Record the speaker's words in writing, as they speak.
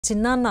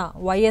చిన్నాన్న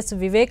వైఎస్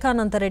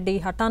వివేకానంద రెడ్డి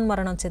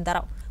హఠాన్మరణం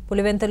చెందారు.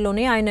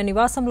 పులివెందుల్లోని ఆయన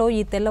నివాసంలో ఈ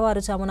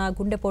తెల్లవారుజామున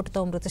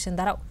గుండెపోటుతో మృతి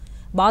చెందారు.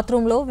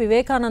 బాత్రూంలో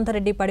వివేకానంద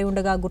రెడ్డి పడి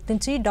ఉండగా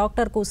గుర్తించి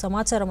డాక్టర్కు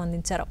సమాచారం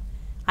అందించారు.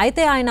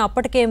 అయితే ఆయన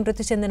అప్పటికే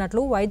మృతి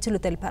చెందినట్లు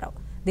వైద్యులు తెలిపారు.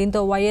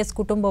 దీంతో వైఎస్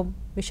కుటుంబం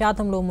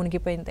విషాదంలో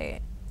మునిగిపోయింది.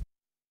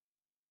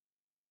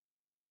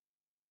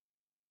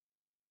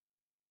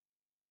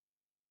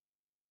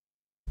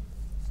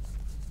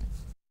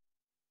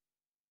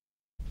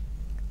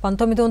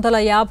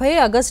 1950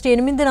 ఆగస్టు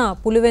 8న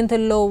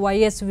పులివెందుల్లో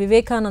వైఎస్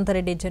వివేకానంద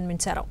రెడ్డి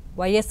జన్మించారు.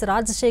 వైఎస్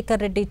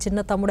రాజశేఖర్ రెడ్డి చిన్న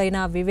తమ్ముడైన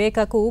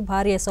వివేకకు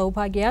భార్య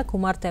సౌభాగ్య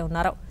కుమార్తె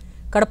ఉన్నారు.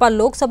 కడప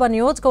లోక్సభ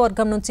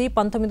నియోజకవర్గం నుంచి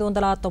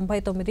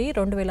 1999,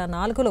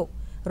 2004లో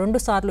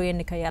 2 సార్లు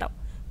ఎన్నికయ్యారు.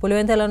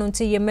 పులివెందుల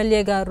నుంచి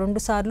ఎమ్మెల్యేగా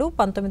 2 సార్లు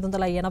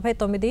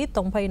 1989,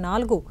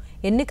 94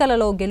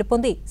 ఎన్నికలలో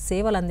గెలుపొంది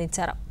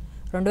సేవలందించారు.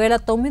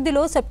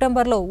 2009లో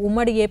సెప్టెంబర్లో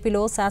ఉమ్మడి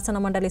ఏపీలో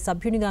శాసనమండలి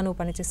సభ్యునిగాను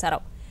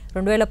పనిచేశారు.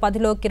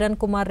 2010లో కిరణ్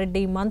కుమార్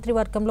రెడ్డి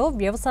మంత్రివర్గంలో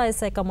వ్యవసాయ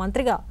శాఖ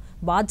మంత్రిగా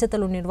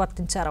బాధ్యతలు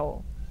నిర్వర్తించారు.